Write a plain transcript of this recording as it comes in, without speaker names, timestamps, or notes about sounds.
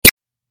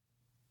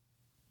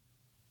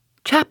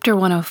Chapter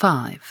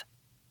 105.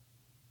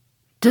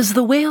 Does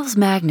the whale's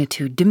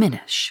magnitude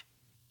diminish?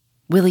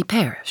 Will he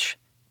perish?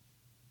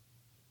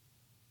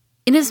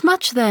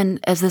 Inasmuch, then,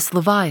 as this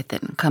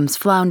Leviathan comes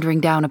floundering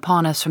down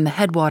upon us from the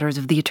headwaters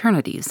of the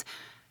eternities,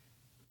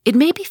 it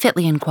may be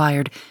fitly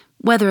inquired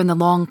whether in the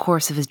long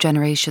course of his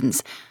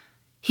generations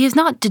he has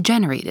not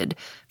degenerated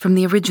from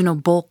the original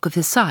bulk of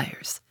his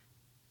sires.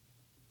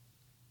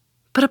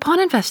 But upon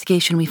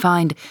investigation we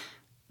find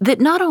that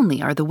not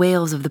only are the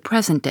whales of the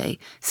present day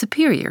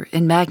superior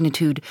in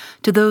magnitude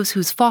to those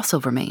whose fossil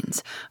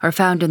remains are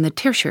found in the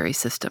tertiary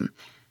system,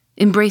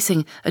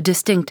 embracing a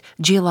distinct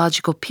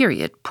geological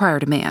period prior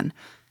to man,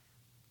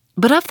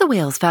 but of the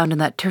whales found in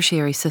that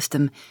tertiary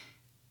system,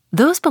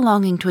 those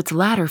belonging to its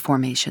latter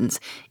formations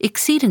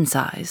exceed in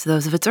size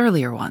those of its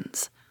earlier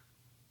ones.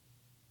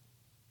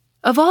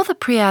 Of all the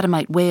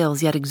pre-Adamite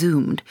whales yet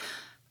exhumed,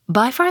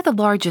 by far the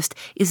largest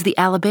is the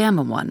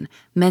Alabama one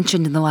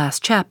mentioned in the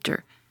last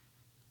chapter,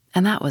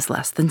 and that was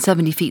less than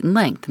 70 feet in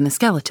length in the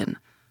skeleton.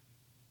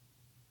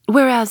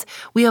 Whereas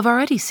we have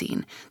already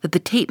seen that the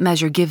tape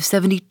measure gives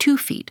 72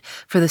 feet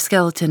for the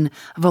skeleton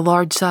of a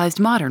large-sized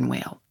modern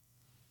whale.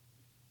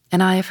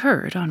 And I have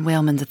heard, on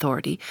whalemen's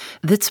authority,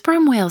 that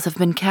sperm whales have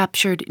been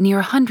captured near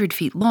 100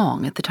 feet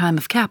long at the time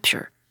of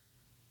capture.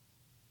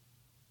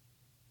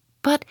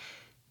 But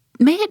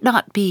may it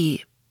not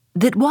be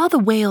that while the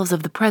whales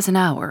of the present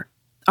hour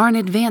are an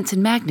advance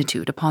in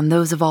magnitude upon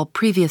those of all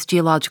previous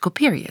geological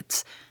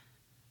periods,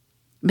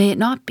 may it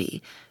not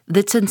be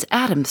that since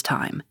Adam's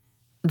time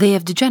they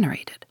have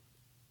degenerated?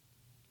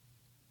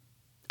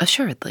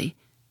 Assuredly,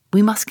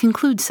 we must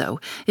conclude so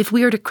if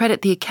we are to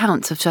credit the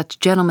accounts of such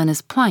gentlemen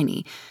as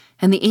Pliny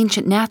and the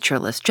ancient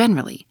naturalists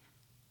generally.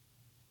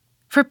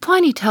 For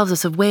Pliny tells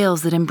us of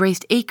whales that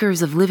embraced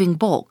acres of living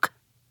bulk,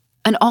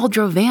 an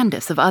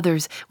aldrovandus of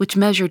others which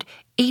measured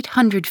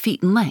 800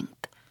 feet in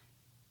length,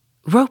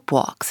 rope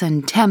walks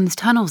and Thames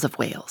tunnels of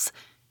whales,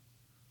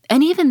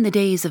 and even in the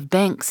days of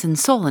Banks and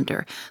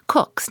Solander,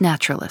 Cook's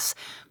naturalists,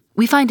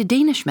 we find a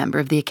Danish member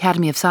of the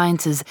Academy of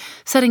Sciences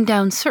setting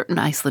down certain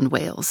Iceland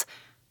whales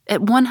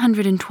at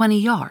 120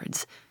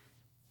 yards,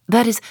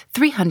 that is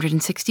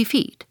 360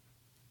 feet.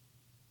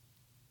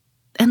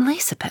 And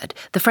Lacépède,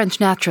 the French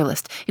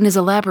naturalist, in his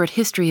elaborate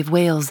history of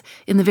whales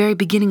in the very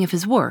beginning of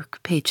his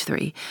work, page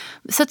 3,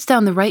 sets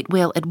down the right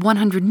whale at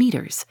 100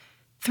 meters,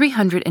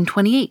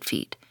 328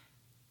 feet,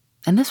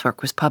 and this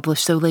work was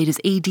published so late as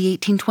AD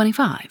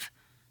 1825.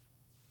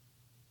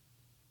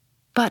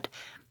 But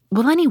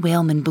will any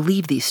whaleman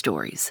believe these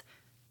stories?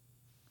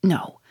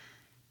 No.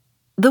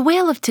 The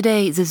whale of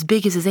today is as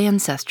big as his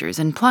ancestors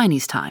in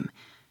Pliny's time,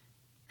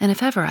 and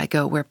if ever I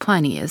go where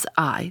Pliny is,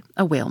 I,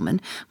 a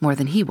whaleman, more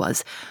than he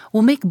was,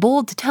 will make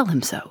bold to tell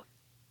him so.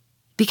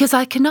 Because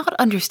I cannot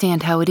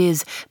understand how it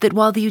is that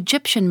while the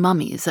Egyptian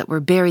mummies that were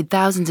buried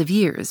thousands of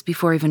years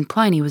before even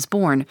Pliny was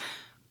born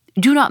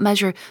do not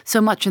measure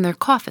so much in their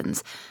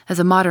coffins as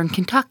a modern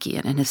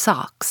Kentuckian in his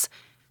socks,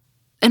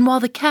 and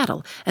while the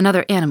cattle and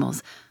other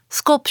animals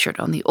sculptured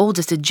on the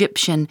oldest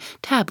Egyptian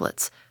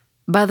tablets,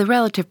 by the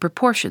relative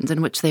proportions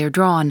in which they are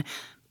drawn,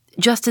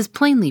 just as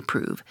plainly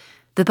prove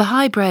that the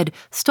high-bred,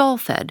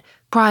 stall-fed,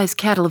 prize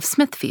cattle of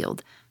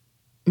Smithfield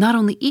not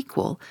only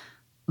equal,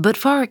 but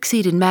far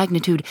exceed in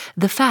magnitude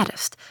the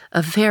fattest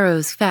of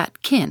Pharaoh's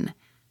fat kin.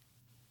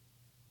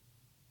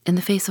 In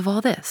the face of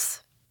all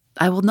this,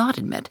 I will not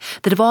admit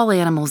that of all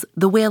animals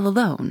the whale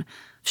alone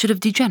should have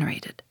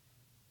degenerated.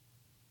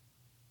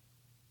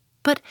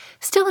 But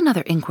still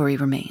another inquiry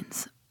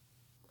remains,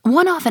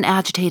 one often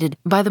agitated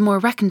by the more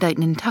recondite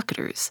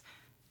Nantucketers.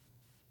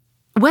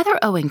 Whether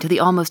owing to the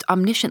almost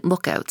omniscient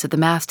lookouts at the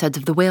mastheads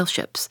of the whale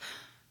ships,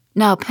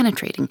 now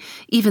penetrating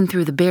even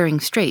through the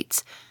Bering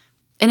Straits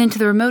and into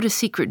the remotest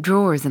secret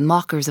drawers and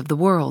lockers of the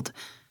world,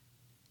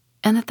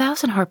 and the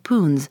 1,000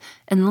 harpoons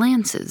and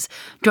lances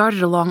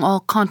darted along all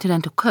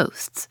continental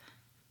coasts,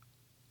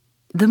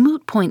 the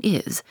moot point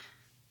is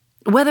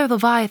whether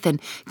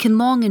Leviathan can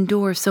long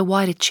endure so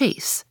wide a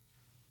chase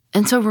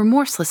and so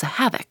remorseless a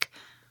havoc,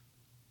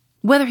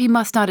 whether he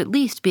must not at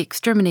least be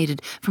exterminated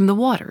from the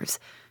waters,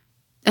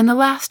 and the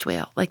last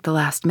whale, like the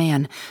last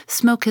man,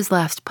 smoke his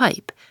last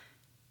pipe,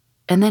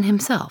 and then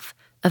himself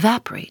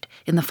evaporate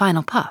in the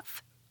final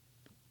puff.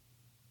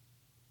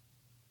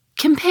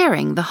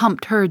 Comparing the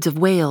humped herds of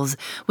whales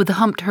with the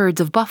humped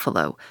herds of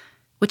buffalo,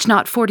 which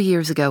not 40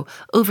 years ago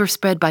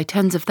overspread by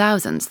tens of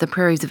thousands the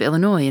prairies of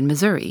Illinois and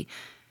Missouri,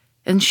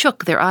 and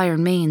shook their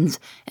iron manes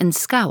and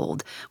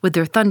scowled with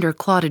their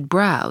thunder-clotted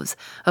brows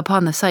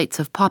upon the sites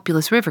of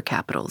populous river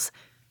capitals,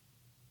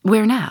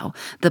 where now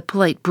the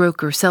polite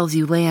broker sells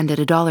you land at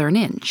 $1 an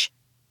inch.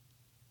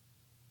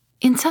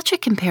 In such a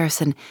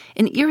comparison,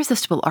 an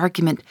irresistible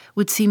argument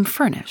would seem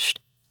furnished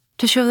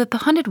to show that the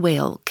hunted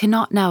whale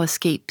cannot now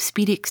escape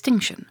speedy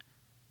extinction.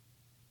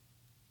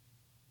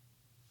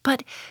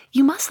 But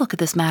you must look at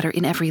this matter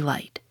in every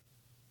light.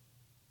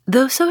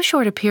 Though so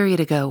short a period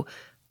ago,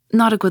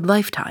 not a good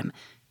lifetime,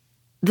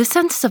 the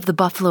census of the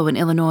buffalo in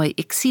Illinois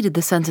exceeded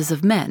the census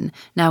of men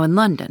now in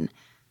London,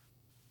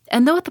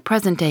 And though at the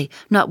present day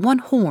not one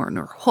horn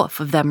or hoof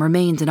of them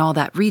remains in all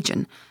that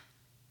region,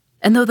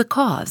 and though the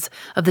cause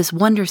of this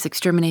wondrous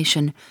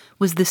extermination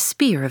was the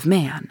spear of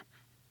man,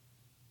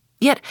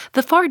 yet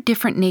the far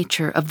different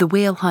nature of the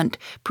whale hunt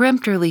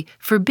peremptorily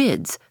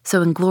forbids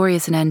so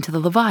inglorious an end to the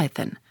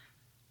Leviathan.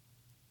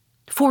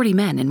 40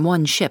 men in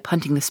one ship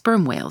hunting the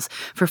sperm whales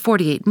for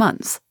 48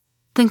 months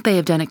think they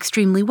have done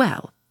extremely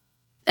well,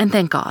 and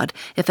thank God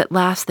if at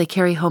last they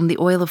carry home the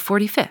oil of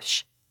 40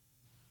 fish.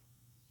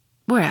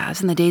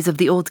 Whereas in the days of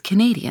the old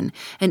Canadian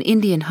and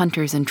Indian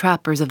hunters and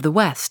trappers of the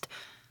West,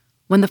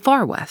 when the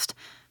far West,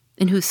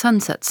 in whose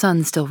sunset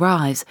suns still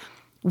rise,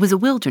 was a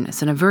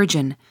wilderness and a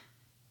virgin,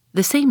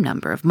 the same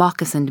number of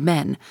moccasined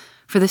men,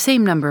 for the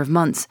same number of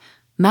months,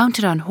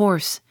 mounted on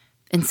horse,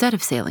 instead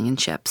of sailing in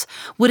ships,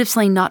 would have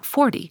slain not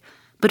 40,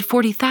 but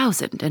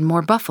 40,000 and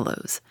more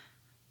buffaloes.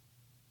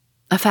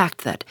 A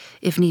fact that,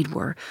 if need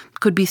were,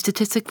 could be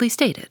statistically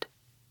stated.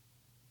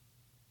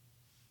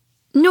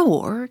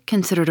 Nor,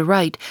 considered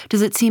aright,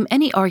 does it seem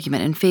any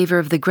argument in favor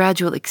of the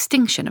gradual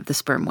extinction of the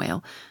sperm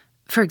whale,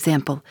 for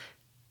example,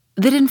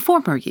 that in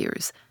former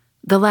years,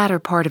 the latter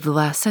part of the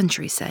last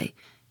century, say,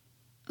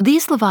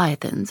 these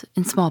leviathans,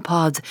 in small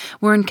pods,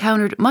 were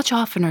encountered much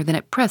oftener than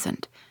at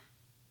present,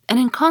 and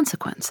in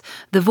consequence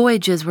the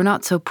voyages were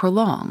not so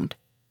prolonged,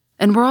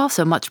 and were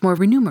also much more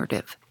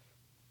remunerative.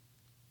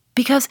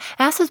 Because,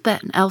 as has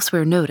been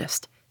elsewhere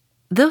noticed,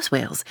 those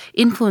whales,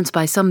 influenced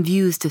by some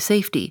views to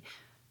safety,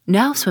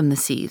 now swim the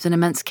seas in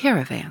immense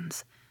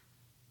caravans,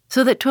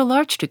 so that to a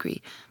large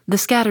degree the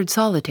scattered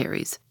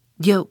solitaries,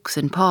 yolks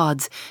and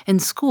pods,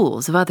 and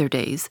schools of other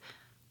days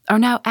are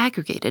now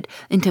aggregated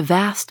into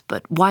vast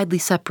but widely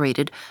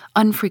separated,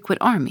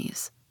 unfrequent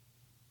armies.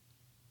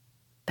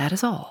 That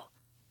is all.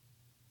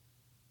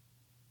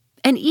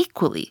 And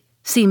equally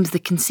seems the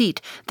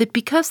conceit that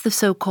because the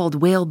so-called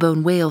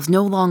whalebone whales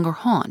no longer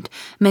haunt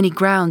many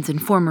grounds in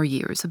former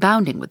years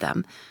abounding with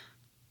them,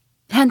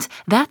 hence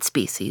that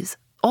species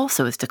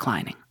also is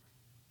declining.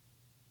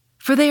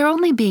 For they are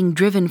only being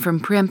driven from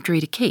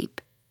peremptory to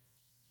cape,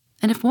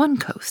 and if one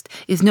coast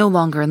is no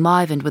longer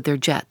enlivened with their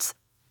jets,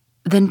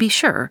 then be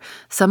sure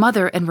some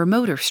other and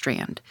remoter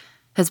strand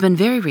has been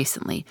very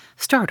recently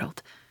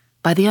startled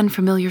by the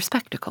unfamiliar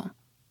spectacle.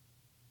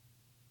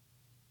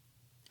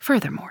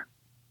 Furthermore,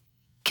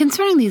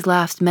 concerning these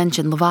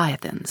last-mentioned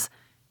leviathans,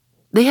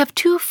 they have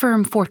 2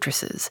 firm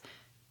fortresses,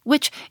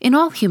 which, in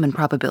all human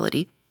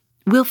probability,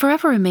 will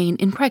forever remain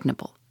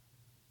impregnable.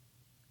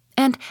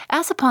 And,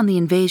 as upon the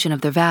invasion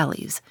of their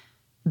valleys,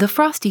 the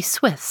frosty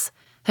Swiss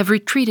have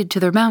retreated to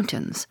their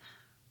mountains,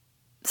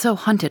 so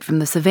hunted from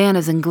the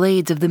savannas and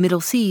glades of the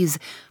Middle Seas,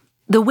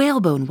 the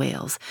whalebone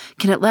whales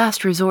can at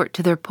last resort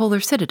to their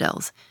polar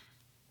citadels,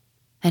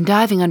 and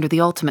diving under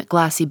the ultimate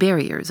glassy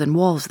barriers and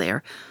walls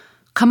there,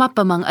 come up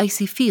among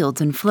icy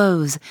fields and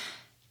floes,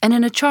 and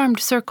in a charmed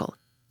circle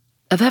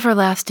of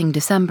everlasting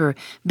December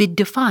bid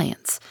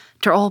defiance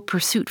to all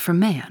pursuit from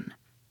man.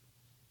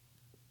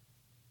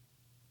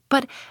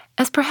 But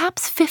as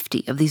perhaps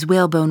 50 of these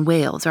whalebone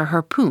whales are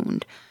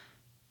harpooned,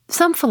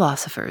 some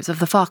philosophers of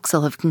the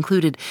forecastle have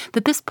concluded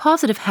that this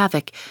positive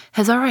havoc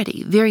has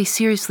already very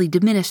seriously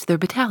diminished their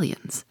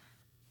battalions.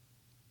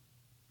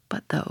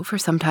 But though for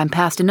some time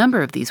past a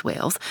number of these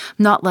whales,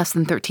 not less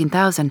than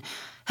 13,000,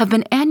 have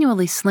been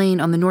annually slain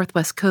on the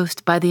northwest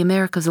coast by the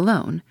Americas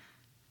alone,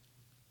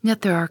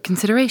 yet there are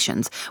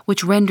considerations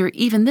which render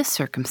even this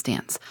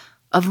circumstance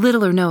of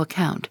little or no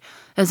account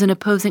as an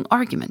opposing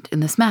argument in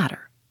this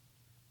matter.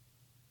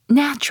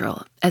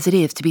 Natural as it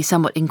is to be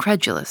somewhat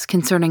incredulous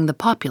concerning the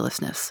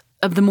populousness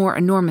of the more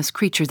enormous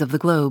creatures of the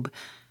globe,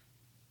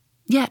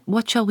 yet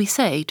what shall we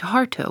say to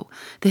Harto,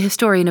 the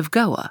historian of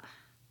Goa,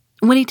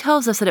 when he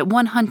tells us that at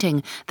one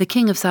hunting the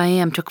king of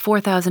Siam took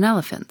 4,000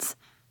 elephants,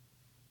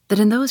 that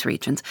in those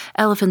regions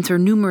elephants are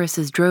numerous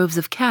as droves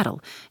of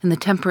cattle in the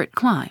temperate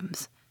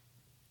climes.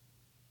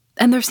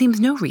 And there seems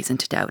no reason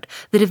to doubt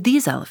that if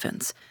these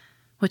elephants,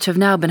 which have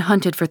now been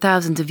hunted for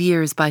thousands of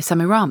years by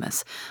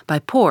Semiramis, by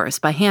Porus,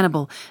 by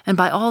Hannibal, and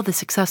by all the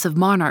successive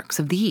monarchs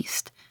of the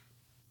East,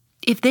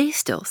 if they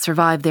still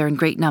survive there in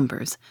great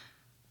numbers,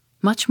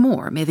 much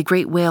more may the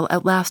great whale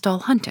outlast all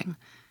hunting,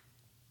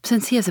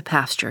 since he has a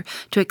pasture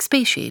to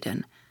expatiate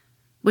in,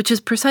 which is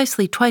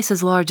precisely twice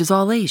as large as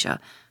all Asia,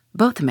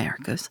 both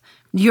Americas,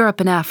 Europe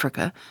and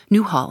Africa,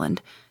 New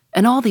Holland,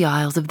 and all the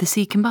isles of the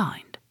sea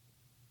combined.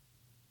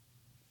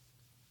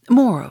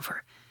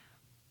 Moreover,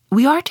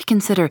 we are to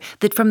consider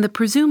that from the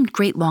presumed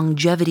great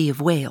longevity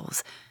of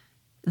whales,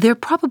 they're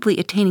probably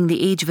attaining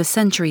the age of a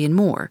century and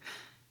more.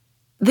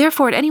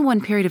 Therefore, at any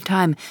one period of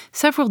time,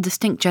 several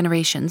distinct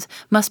generations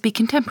must be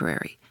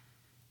contemporary.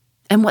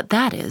 And what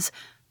that is,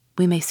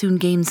 we may soon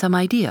gain some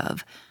idea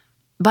of,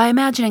 by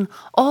imagining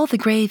all the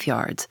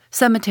graveyards,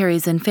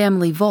 cemeteries, and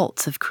family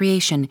vaults of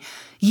creation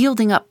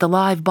yielding up the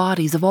live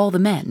bodies of all the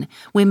men,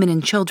 women,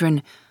 and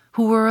children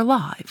who were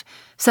alive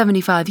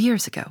 75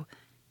 years ago,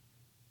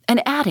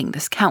 and adding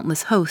this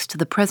countless host to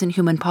the present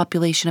human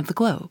population of the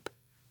globe.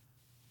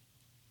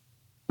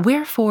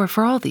 Wherefore,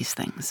 for all these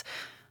things,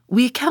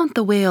 we account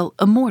the whale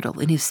immortal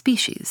in his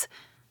species,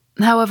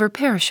 however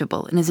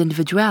perishable in his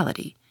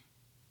individuality.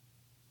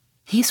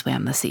 He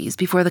swam the seas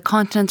before the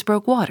continents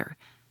broke water.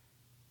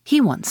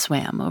 He once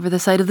swam over the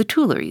site of the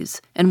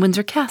Tuileries and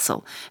Windsor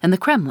Castle and the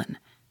Kremlin.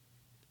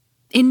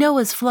 In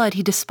Noah's flood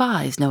he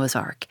despised Noah's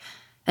Ark,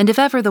 and if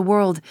ever the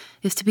world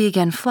is to be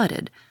again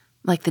flooded,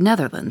 like the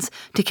Netherlands,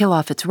 to kill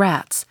off its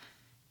rats,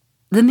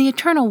 then the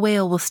eternal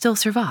whale will still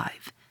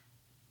survive,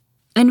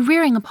 and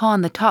rearing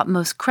upon the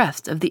topmost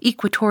crest of the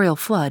equatorial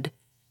flood,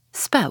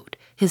 spout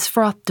his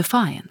frothed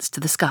defiance to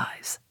the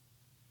skies.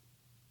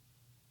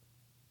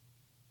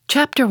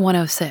 Chapter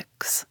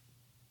 106.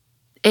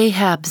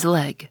 Ahab's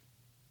Leg.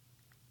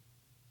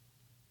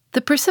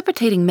 The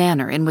precipitating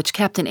manner in which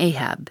Captain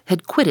Ahab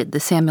had quitted the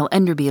Samuel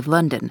Enderby of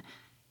London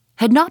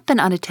had not been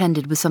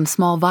unattended with some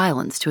small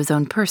violence to his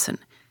own person.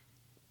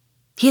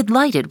 He had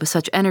lighted with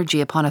such energy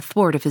upon a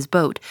thwart of his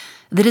boat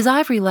that his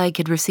ivory leg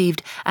had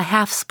received a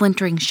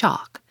half-splintering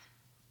shock.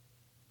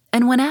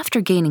 And when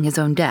after gaining his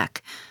own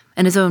deck,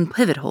 and his own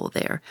pivot-hole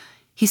there,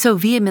 he so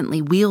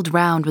vehemently wheeled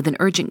round with an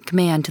urgent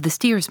command to the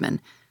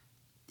steersman,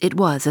 it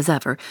was, as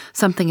ever,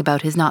 something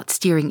about his not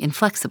steering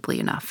inflexibly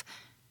enough.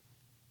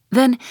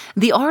 Then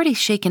the already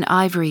shaken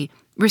ivory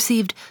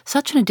received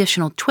such an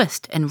additional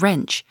twist and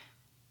wrench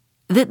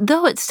that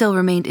though it still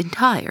remained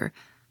entire,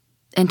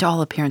 and to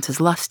all appearances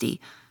lusty,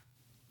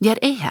 yet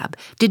Ahab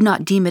did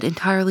not deem it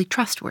entirely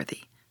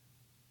trustworthy.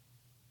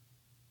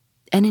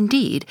 And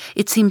indeed,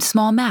 it seemed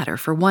small matter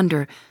for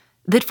wonder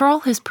that for all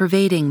his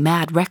pervading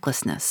mad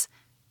recklessness,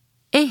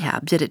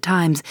 Ahab did at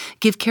times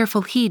give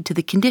careful heed to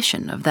the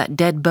condition of that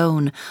dead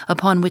bone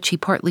upon which he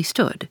partly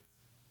stood.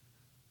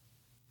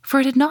 For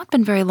it had not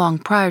been very long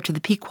prior to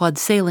the Pequod's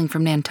sailing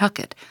from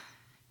Nantucket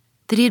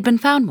that he had been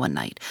found one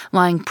night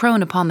lying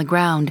prone upon the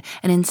ground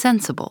and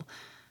insensible,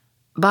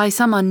 by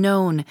some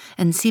unknown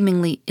and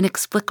seemingly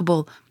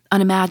inexplicable,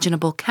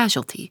 unimaginable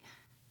casualty,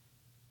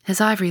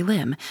 his ivory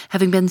limb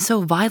having been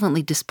so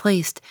violently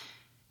displaced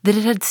that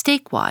it had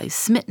stake-wise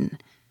smitten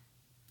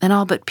and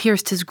all but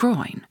pierced his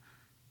groin.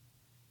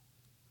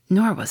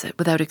 Nor was it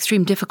without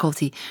extreme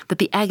difficulty that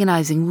the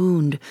agonizing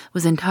wound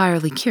was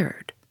entirely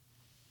cured.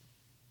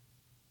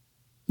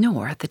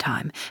 Nor, at the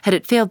time, had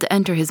it failed to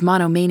enter his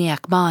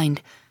monomaniac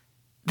mind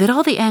that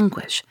all the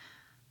anguish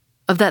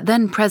of that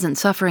then-present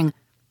suffering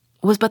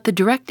was but the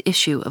direct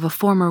issue of a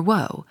former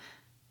woe,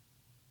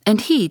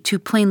 and he too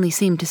plainly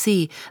seemed to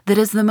see that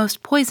as the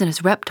most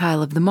poisonous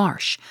reptile of the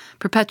marsh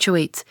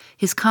perpetuates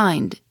his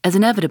kind as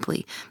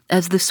inevitably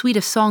as the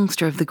sweetest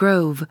songster of the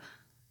grove,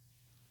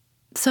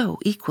 so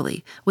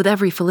equally, with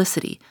every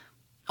felicity,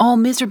 all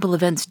miserable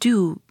events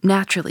do,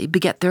 naturally,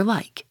 beget their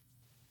like.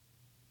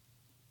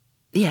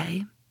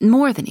 Yea,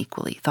 more than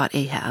equally, thought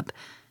Ahab,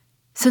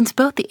 since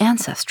both the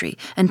ancestry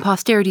and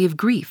posterity of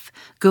grief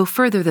go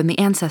further than the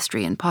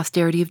ancestry and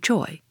posterity of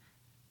joy.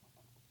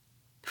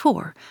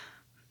 For,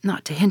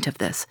 not to hint of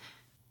this,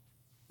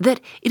 that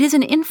it is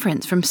an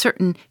inference from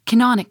certain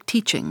canonic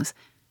teachings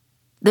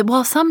that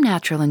while some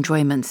natural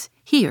enjoyments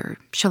here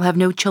shall have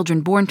no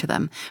children born to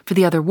them for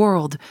the other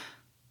world,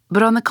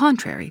 but on the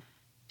contrary,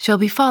 shall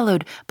be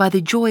followed by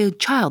the joy of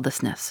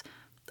childlessness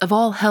of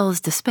all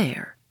hell's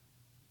despair.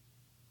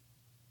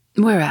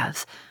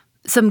 Whereas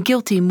some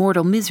guilty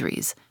mortal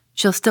miseries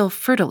shall still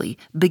fertilely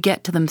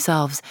beget to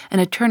themselves an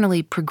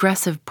eternally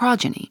progressive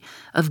progeny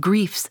of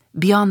griefs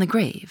beyond the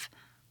grave.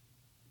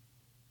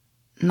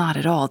 Not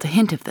at all to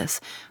hint of this,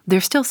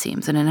 there still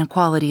seems an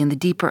inequality in the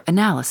deeper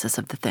analysis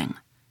of the thing.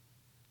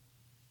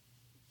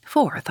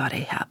 For, thought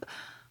Ahab,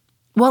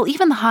 while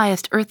even the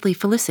highest earthly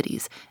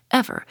felicities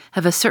ever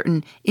have a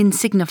certain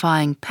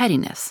insignifying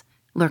pettiness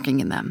lurking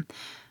in them,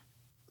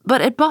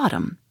 but at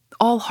bottom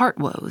all heart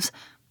woes,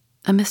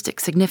 a mystic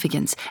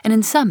significance, and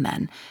in some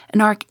men an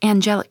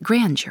archangelic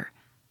grandeur,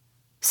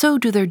 so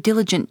do their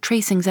diligent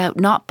tracings out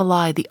not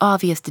belie the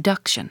obvious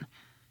deduction.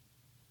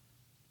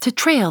 To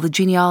trail the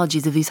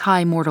genealogies of these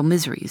high mortal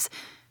miseries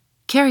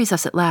carries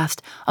us at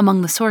last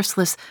among the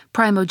sourceless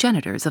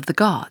primogenitors of the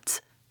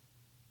gods,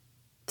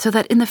 so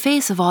that in the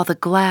face of all the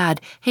glad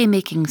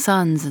haymaking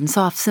suns and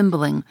soft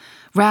cymbaling,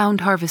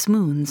 round harvest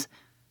moons,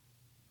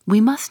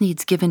 we must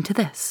needs give in to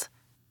this,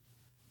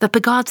 that the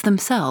gods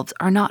themselves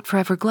are not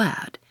forever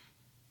glad.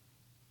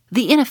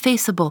 The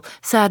ineffaceable,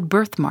 sad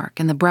birthmark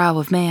in the brow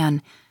of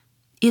man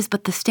is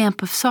but the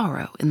stamp of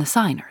sorrow in the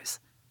signers.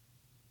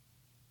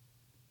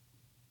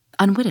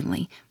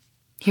 Unwittingly,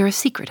 here a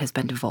secret has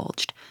been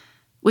divulged,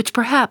 which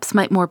perhaps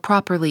might more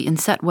properly in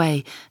set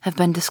way have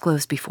been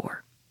disclosed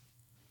before.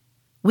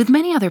 With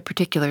many other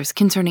particulars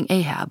concerning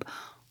Ahab,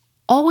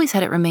 always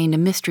had it remained a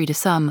mystery to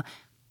some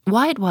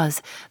why it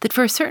was that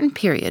for a certain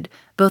period,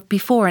 both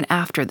before and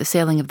after the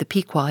sailing of the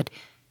Pequod,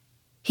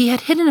 he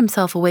had hidden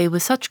himself away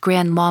with such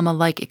grand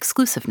llama-like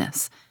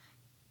exclusiveness,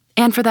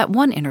 and for that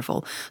one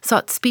interval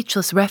sought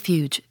speechless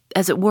refuge,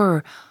 as it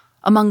were,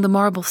 among the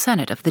marble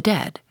senate of the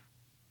dead.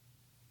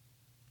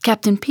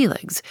 Captain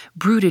Peleg's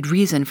brooded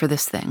reason for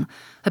this thing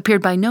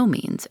appeared by no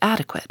means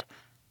adequate,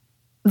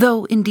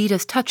 though indeed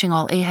as touching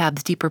all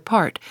Ahab's deeper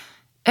part,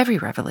 every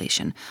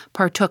revelation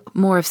partook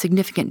more of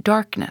significant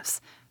darkness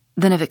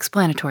than of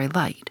explanatory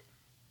light.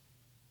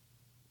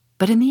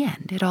 But in the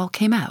end, it all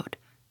came out.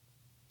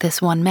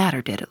 This one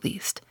matter did, at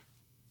least.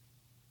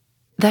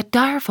 That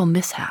direful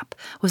mishap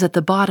was at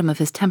the bottom of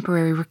his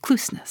temporary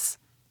recluseness.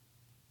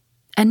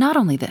 And not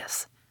only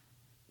this,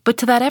 but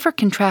to that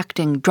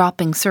ever-contracting,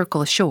 dropping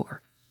circle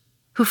ashore,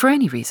 who for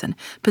any reason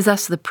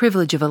possessed the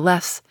privilege of a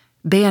less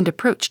banned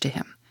approach to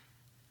him.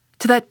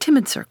 To that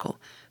timid circle,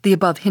 the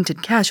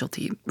above-hinted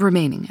casualty,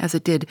 remaining, as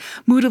it did,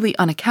 moodily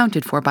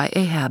unaccounted for by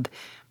Ahab,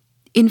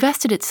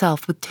 invested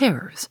itself with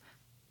terrors,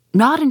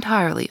 not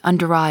entirely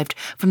underived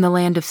from the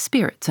land of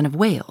spirits and of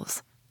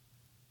whales.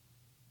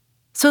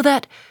 So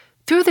that,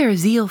 through their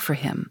zeal for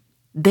him,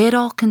 they had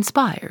all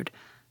conspired,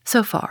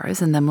 so far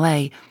as in them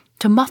lay,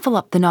 to muffle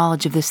up the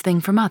knowledge of this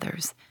thing from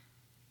others.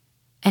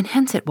 And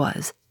hence it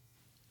was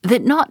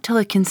that not till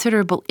a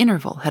considerable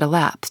interval had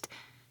elapsed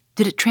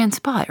did it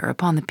transpire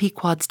upon the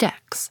Pequod's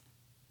decks.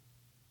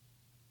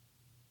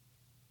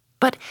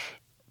 But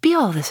be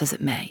all this as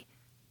it may,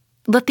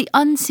 let the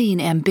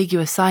unseen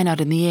ambiguous sign out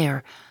in the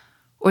air,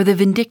 or the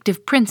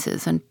vindictive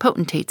princes and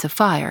potentates of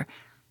fire,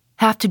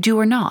 have to do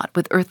or not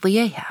with earthly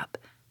Ahab.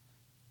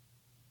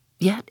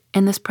 Yet,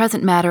 in this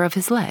present matter of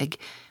his leg,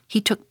 he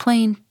took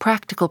plain,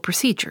 practical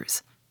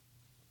procedures.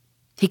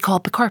 He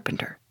called the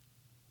carpenter.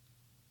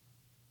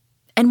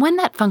 And when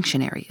that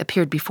functionary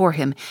appeared before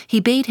him, he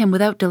bade him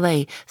without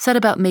delay set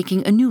about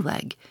making a new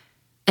leg,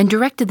 and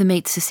directed the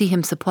mates to see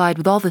him supplied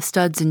with all the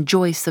studs and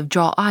joists of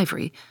jaw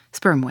ivory,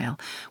 sperm whale,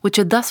 which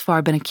had thus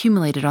far been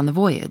accumulated on the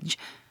voyage,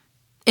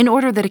 in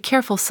order that a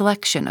careful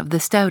selection of the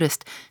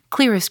stoutest,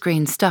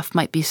 clearest-grained stuff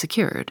might be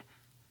secured.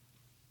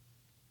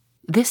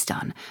 This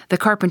done, the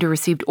carpenter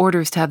received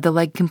orders to have the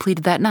leg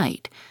completed that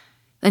night,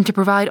 and to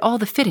provide all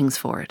the fittings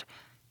for it,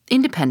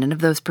 independent of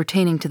those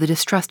pertaining to the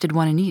distrusted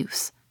one in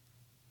use.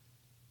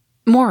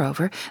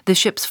 Moreover, the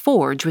ship's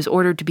forge was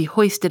ordered to be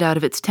hoisted out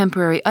of its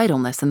temporary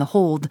idleness in the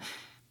hold,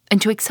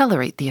 and to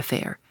accelerate the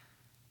affair,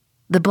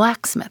 the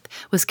blacksmith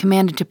was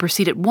commanded to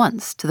proceed at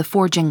once to the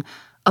forging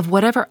of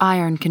whatever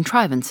iron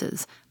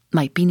contrivances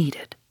might be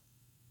needed.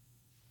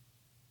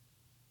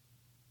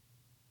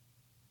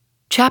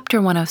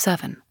 Chapter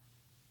 107.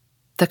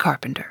 The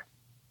Carpenter.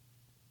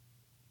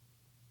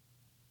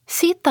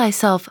 Seat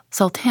thyself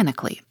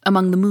sultanically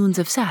among the moons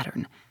of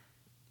Saturn,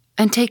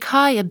 and take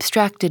high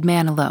abstracted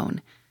man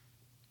alone,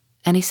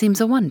 and he seems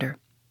a wonder,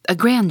 a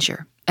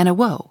grandeur, and a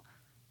woe.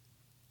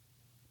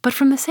 But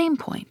from the same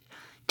point,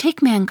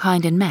 take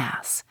mankind in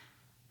mass,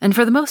 and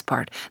for the most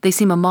part they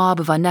seem a mob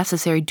of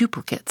unnecessary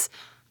duplicates,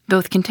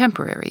 both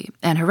contemporary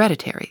and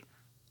hereditary.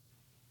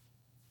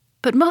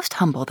 But most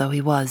humble though he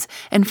was,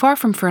 and far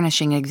from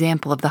furnishing an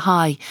example of the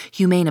high,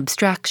 humane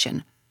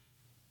abstraction,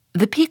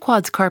 the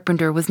Pequod's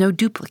carpenter was no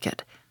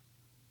duplicate.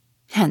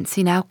 Hence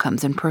he now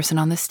comes in person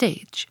on the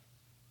stage.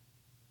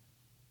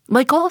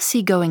 Like all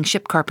sea-going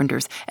ship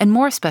carpenters, and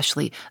more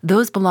especially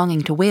those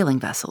belonging to whaling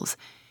vessels,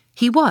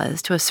 he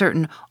was, to a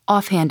certain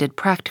off-handed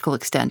practical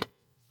extent,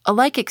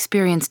 alike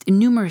experienced in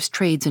numerous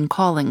trades and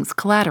callings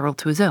collateral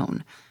to his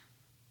own,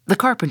 the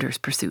carpenter's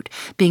pursuit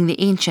being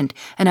the ancient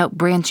and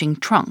outbranching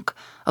trunk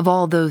of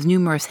all those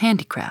numerous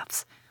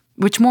handicrafts,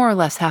 which more or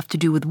less have to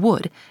do with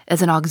wood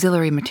as an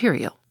auxiliary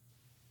material.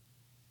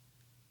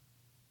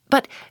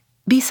 But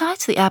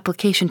besides the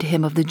application to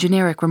him of the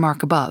generic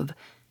remark above,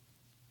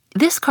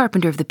 this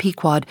carpenter of the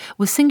Pequod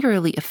was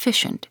singularly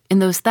efficient in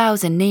those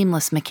 1,000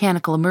 nameless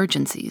mechanical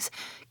emergencies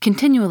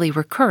continually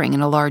recurring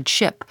in a large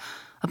ship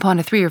upon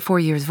a 3 or 4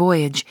 years'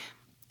 voyage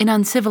in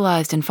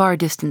uncivilized and far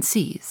distant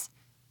seas.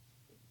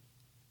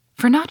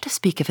 For not to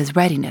speak of his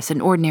readiness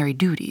in ordinary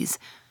duties,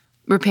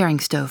 repairing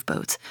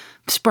stoveboats,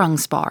 sprung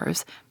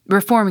spars,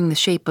 reforming the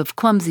shape of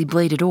clumsy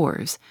bladed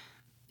oars,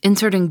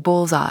 inserting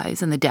bull's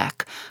eyes in the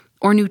deck,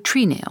 or new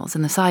tree nails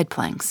in the side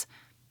planks,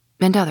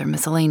 and other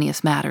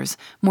miscellaneous matters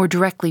more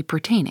directly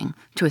pertaining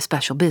to his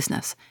special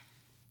business.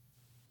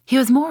 He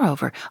was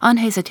moreover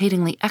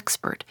unhesitatingly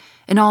expert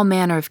in all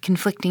manner of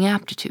conflicting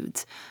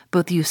aptitudes,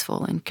 both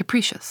useful and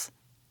capricious.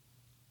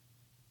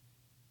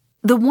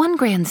 The one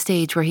grand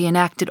stage where he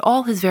enacted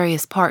all his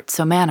various parts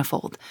so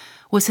manifold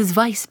was his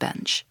vice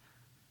bench,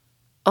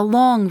 a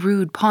long,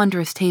 rude,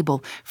 ponderous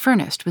table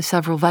furnished with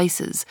several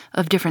vices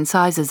of different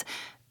sizes,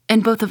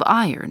 and both of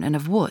iron and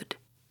of wood.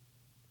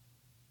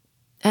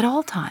 At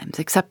all times,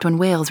 except when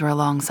whales were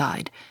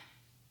alongside,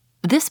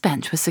 this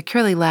bench was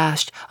securely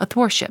lashed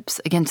athwartships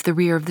against the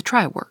rear of the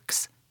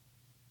try-works.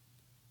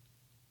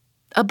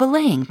 A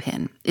belaying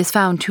pin is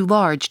found too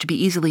large to be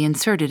easily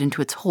inserted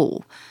into its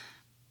hole.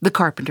 The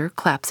carpenter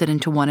claps it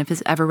into one of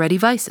his ever-ready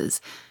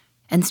vices,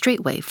 and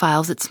straightway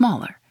files it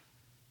smaller.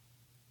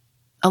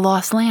 A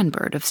lost land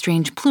bird of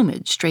strange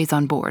plumage strays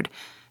on board,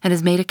 and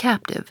is made a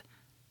captive.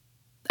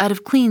 Out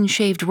of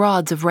clean-shaved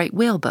rods of right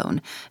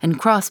whalebone and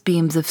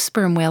cross-beams of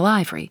sperm whale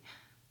ivory,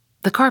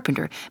 the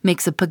carpenter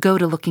makes a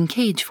pagoda-looking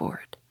cage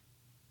for it.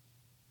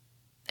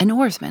 An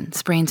oarsman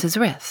sprains his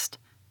wrist.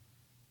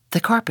 The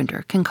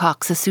carpenter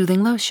concocts a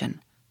soothing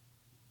lotion.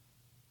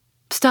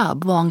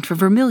 Stubb longed for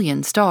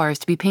vermilion stars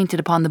to be painted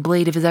upon the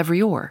blade of his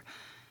every oar.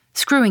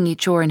 Screwing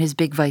each oar in his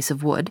big vise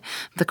of wood,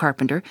 the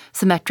carpenter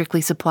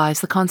symmetrically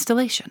supplies the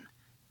constellation.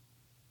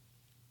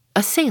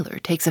 A sailor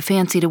takes a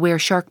fancy to wear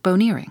shark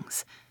bone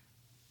earrings.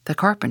 The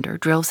carpenter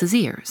drills his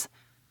ears.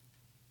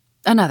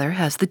 Another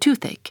has the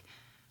toothache.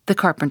 The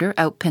carpenter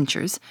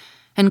outpinchers,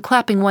 and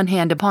clapping one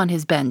hand upon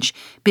his bench,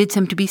 bids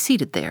him to be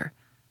seated there.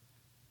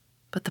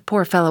 But the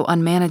poor fellow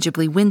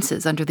unmanageably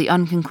winces under the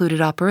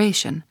unconcluded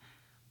operation.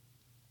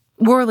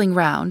 Whirling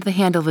round the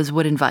handle of his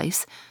wooden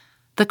vice,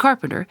 the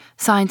carpenter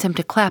signs him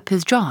to clap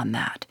his jaw on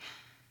that,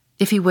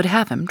 if he would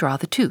have him draw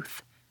the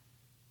tooth.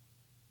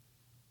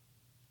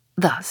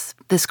 Thus,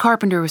 this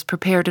carpenter was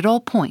prepared at all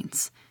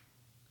points,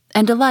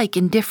 and alike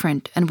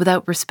indifferent and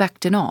without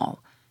respect in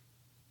all.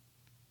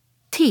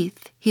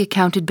 Teeth he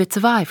accounted bits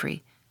of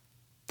ivory,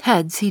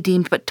 heads he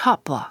deemed but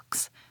top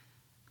blocks,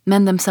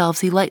 men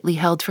themselves he lightly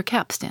held for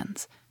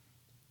capstans.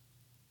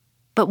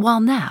 But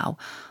while now,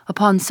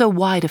 upon so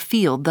wide a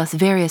field thus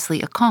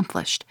variously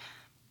accomplished,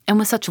 and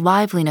with such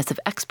liveliness of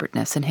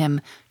expertness in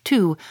him,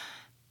 too,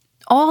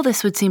 all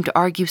this would seem to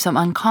argue some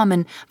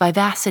uncommon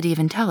vivacity of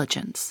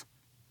intelligence.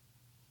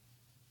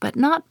 But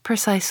not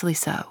precisely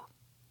so.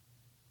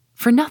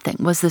 For nothing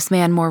was this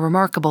man more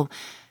remarkable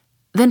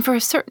than for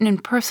a certain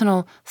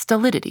impersonal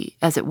stolidity,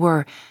 as it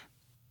were.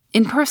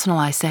 Impersonal,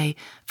 I say,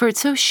 for it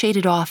so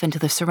shaded off into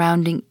the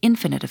surrounding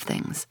infinite of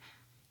things,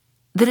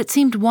 that it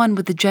seemed one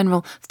with the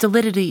general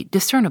stolidity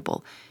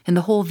discernible in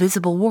the whole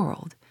visible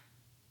world,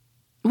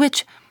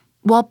 which,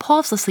 while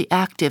pauselessly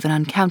active in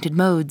uncounted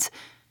modes,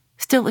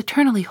 still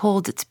eternally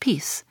holds its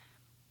peace,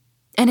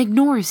 and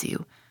ignores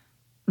you,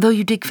 though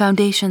you dig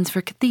foundations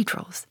for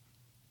cathedrals.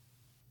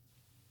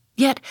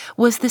 Yet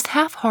was this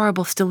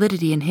half-horrible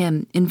stolidity in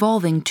him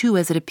involving, too,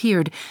 as it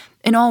appeared,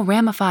 an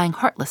all-ramifying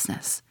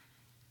heartlessness.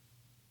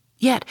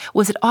 Yet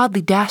was it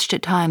oddly dashed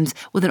at times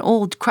with an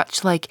old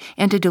crutch-like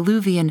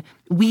antediluvian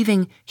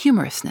weaving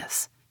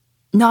humorousness,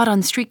 not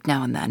unstreaked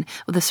now and then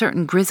with a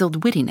certain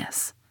grizzled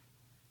wittiness,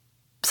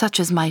 such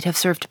as might have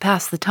served to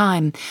pass the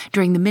time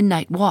during the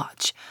midnight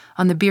watch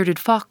on the bearded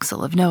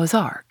forecastle of Noah's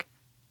Ark.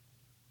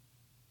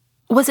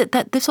 Was it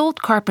that this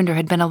old carpenter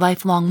had been a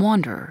lifelong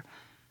wanderer,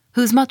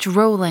 whose much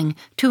rolling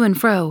to and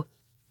fro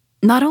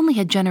not only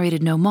had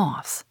generated no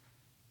moss,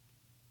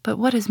 but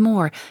what is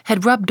more,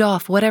 had rubbed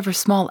off whatever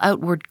small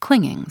outward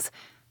clingings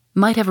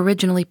might have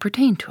originally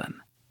pertained to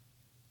him?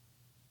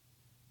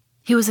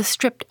 He was a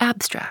stripped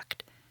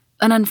abstract,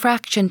 an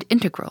unfractioned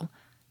integral,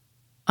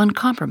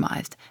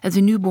 uncompromised as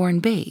a newborn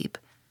babe,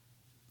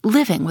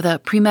 living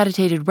without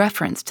premeditated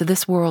reference to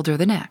this world or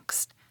the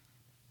next.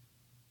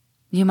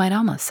 You might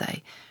almost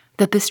say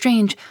that the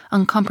strange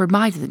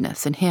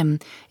uncompromisedness in him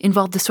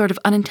involved a sort of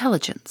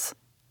unintelligence.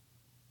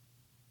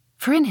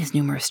 For in his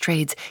numerous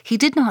trades he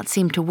did not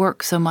seem to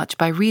work so much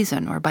by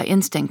reason or by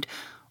instinct,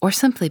 or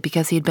simply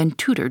because he had been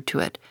tutored to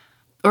it,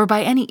 or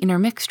by any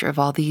intermixture of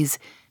all these,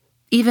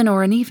 even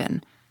or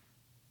uneven,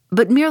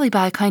 but merely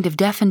by a kind of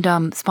deaf and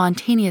dumb,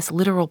 spontaneous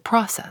literal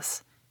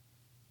process.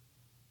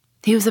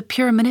 He was a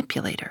pure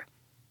manipulator.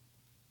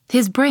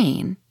 His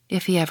brain,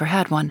 if he ever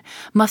had one,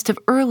 must have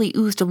early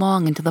oozed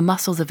along into the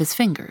muscles of his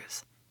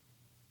fingers.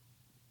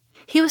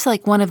 He was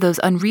like one of those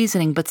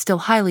unreasoning but still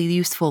highly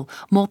useful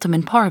multum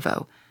in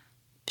parvo,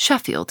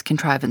 Sheffield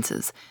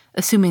contrivances,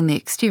 assuming the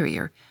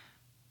exterior,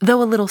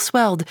 though a little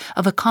swelled,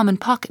 of a common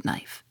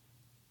pocket-knife,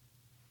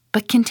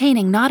 but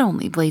containing not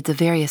only blades of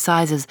various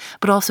sizes,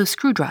 but also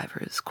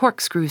screwdrivers,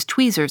 corkscrews,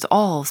 tweezers,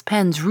 awls,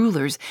 pens,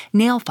 rulers,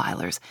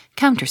 nail-filers,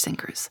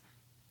 countersinkers.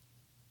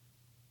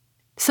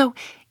 So,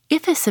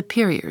 if his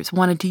superiors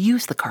wanted to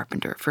use the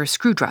carpenter for a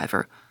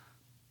screwdriver,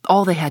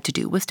 all they had to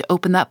do was to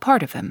open that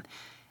part of him,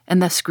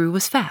 and the screw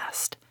was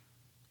fast.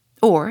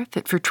 Or, if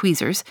it for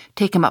tweezers,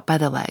 take him up by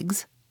the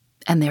legs,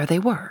 and there they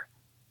were.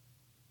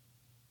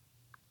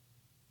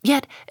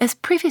 Yet, as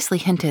previously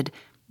hinted,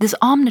 this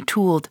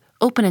omnitooled,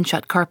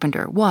 open-and-shut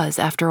carpenter was,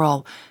 after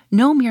all,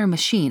 no mere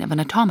machine of an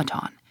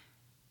automaton.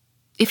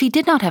 If he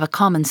did not have a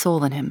common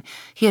soul in him,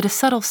 he had a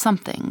subtle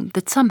something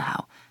that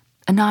somehow,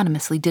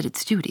 anonymously did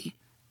its duty.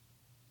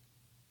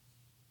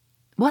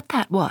 What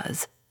that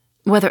was,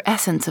 whether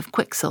essence of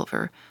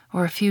quicksilver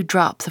or a few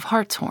drops of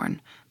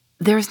hartshorn,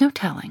 there is no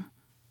telling.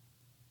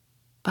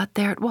 But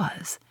there it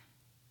was,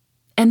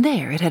 and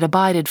there it had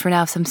abided for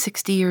now some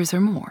 60 years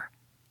or more.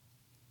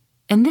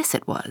 And this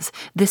it was,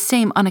 this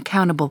same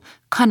unaccountable,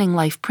 cunning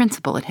life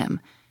principle in him,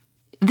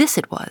 this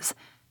it was,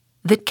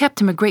 that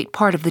kept him a great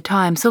part of the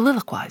time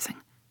soliloquizing.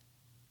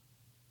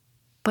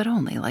 But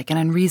only like an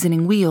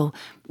unreasoning wheel,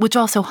 which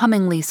also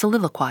hummingly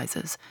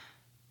soliloquizes.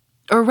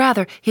 Or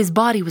rather, his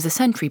body was a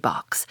sentry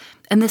box,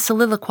 and this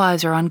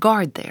soliloquizer on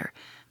guard there,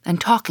 and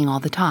talking all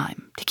the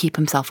time to keep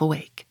himself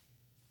awake.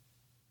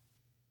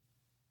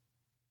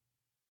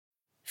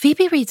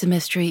 Phoebe Reads a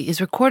Mystery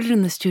is recorded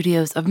in the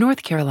studios of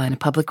North Carolina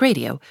Public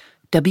Radio,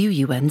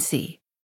 WUNC.